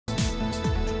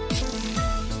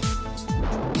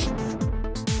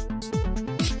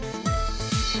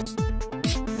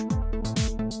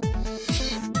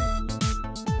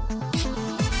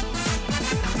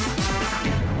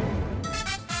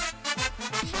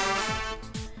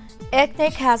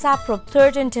ECNIC has approved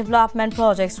 13 development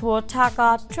projects worth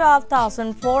Taka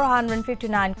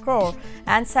 12,459 crore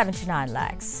and 79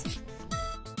 lakhs.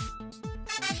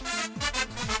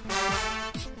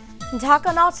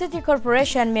 Dhaka North City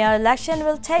Corporation mayor election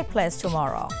will take place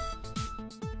tomorrow.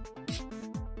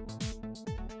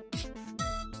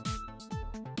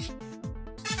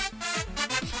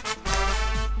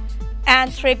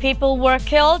 And 3 people were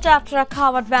killed after a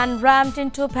covered van rammed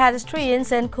into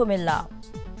pedestrians in Kumilla.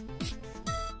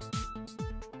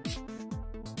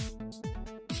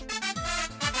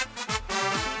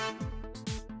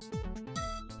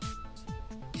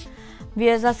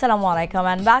 Viewers, Assalamualaikum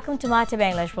and welcome to MYTV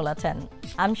English Bulletin.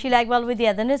 I'm Sheila Iqbal with the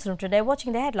other newsroom today,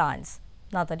 watching the headlines.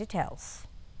 Now the details.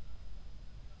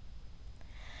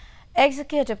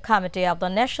 Executive Committee of the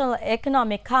National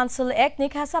Economic Council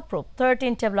 (ECNIC) has approved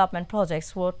 13 development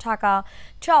projects worth Taka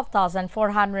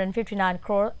 12,459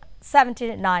 crore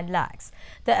 79 lakhs.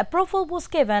 The approval was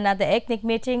given at the ECNIC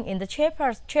meeting in the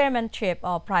chairmanship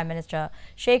of Prime Minister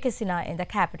Sheikh Hasina in the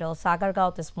capital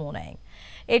Sagargaon this morning.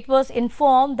 It was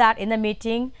informed that in the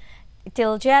meeting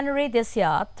till January this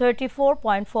year,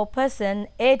 34.4%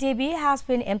 ADB has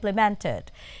been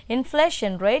implemented.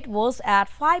 Inflation rate was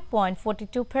at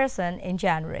 5.42% in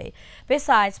January.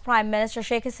 Besides, Prime Minister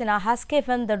Sheikh Hasina has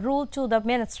given the rule to the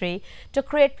ministry to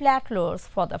create flat laws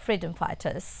for the freedom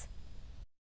fighters.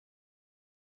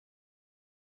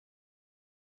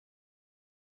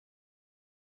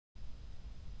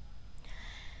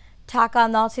 Dhaka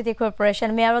North City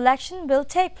Corporation mayor election will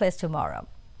take place tomorrow.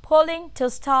 Polling to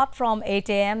start from 8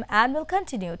 a.m. and will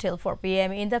continue till 4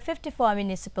 p.m. in the 54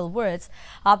 municipal wards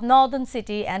of Northern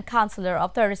City and councillor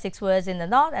of 36 wards in the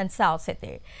North and South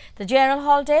City. The general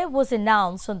holiday was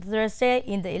announced on Thursday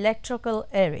in the electoral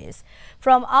areas.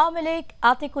 From Malik,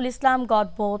 Atikul Islam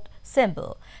got both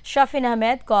symbol. Shafin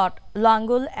Ahmed got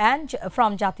Langul and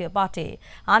from Jatiya Party.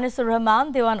 Anisur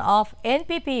Rahman, the one of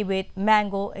NPP with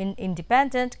Mango in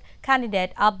independent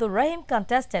candidate Abdul Rahim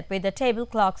contested with the table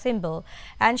clock symbol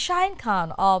and Shahin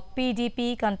Khan of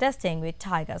PDP contesting with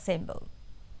tiger symbol.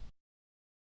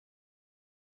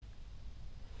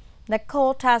 The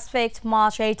court has fixed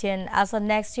March 18 as the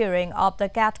next hearing of the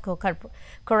GATCO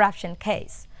corruption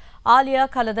case. Earlier,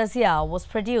 Khaleda Zia was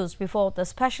produced before the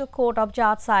Special Court of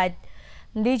Judge Said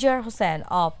Nijar Hussain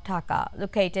of Dhaka,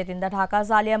 located in the Dhaka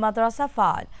Zalia Madrasa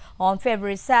file. On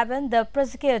February 7, the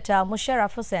prosecutor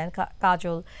Musharraf Hussain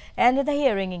Kajul ended the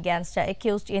hearing against the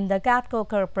accused in the GATCO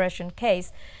corruption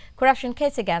case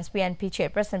against BNP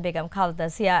chairperson Begum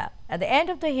Khaleda Zia. At the end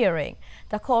of the hearing,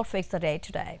 the court fixed the date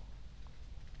today.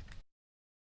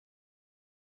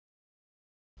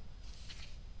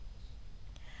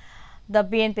 The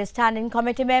BNP Standing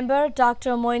Committee member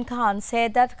Dr. Moin Khan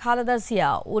said that Khaleda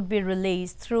Zia would be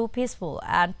released through peaceful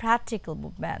and practical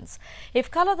movements. If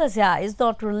Khaleda Zia is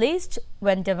not released,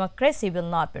 when democracy will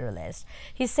not be released.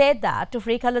 He said that to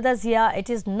free Khaleda Zia, it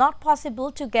is not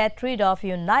possible to get rid of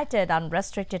united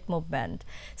unrestricted movement.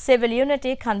 Civil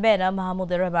Unity convener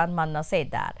Mahmoud Rahman Manna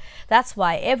said that. That's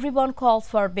why everyone calls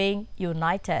for being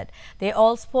united. They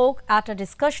all spoke at a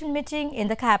discussion meeting in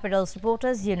the capital's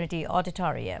Reporters Unity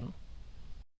Auditorium.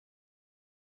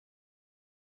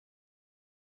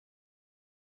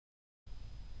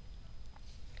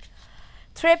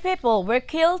 3 people were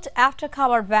killed after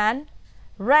covered van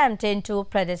rammed into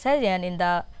pedestrian in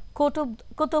the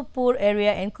Kutubpur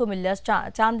area in Kumilla's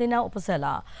Chandina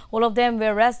Upazila. All of them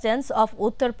were residents of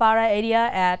Uttarpara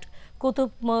area at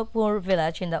Kutubpur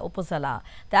village in the Upazila.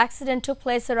 The accident took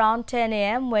place around 10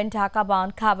 a.m. when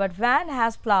Dhaka-bound covered van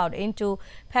has ploughed into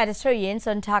pedestrians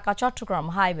on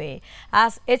Dhaka-Chattogram highway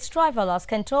as its driver lost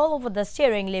control over the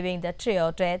steering, leaving the trio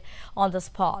dead on the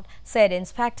spot, said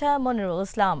Inspector Monirul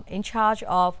Islam in charge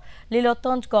of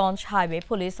Lilotonganj Highway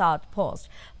Police Outpost.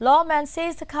 Lawmen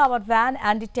seized the covered van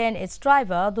and detained its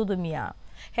driver Dudu Mia,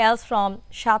 hails from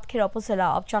Shatkira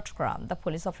Upazila of Chattogram, the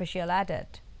police official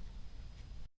added.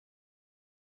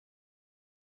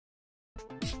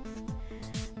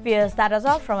 Viewers, that is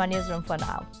all from our newsroom for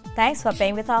now. Thanks for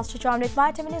being with us to join with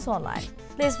MyTV News Online.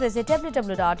 Please visit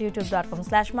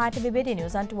www.youtube.com/MyTVBD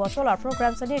News and to watch all our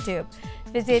programs on YouTube.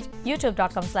 Visit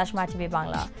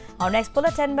youtube.com/MyTVBangla. Our next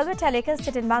bulletin will be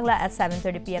telecasted in Bangla at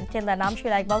 7:30 p.m. Till then, I'm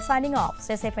Sheila Iqbal signing off.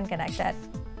 Stay safe and connected.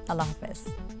 Allah Hafiz.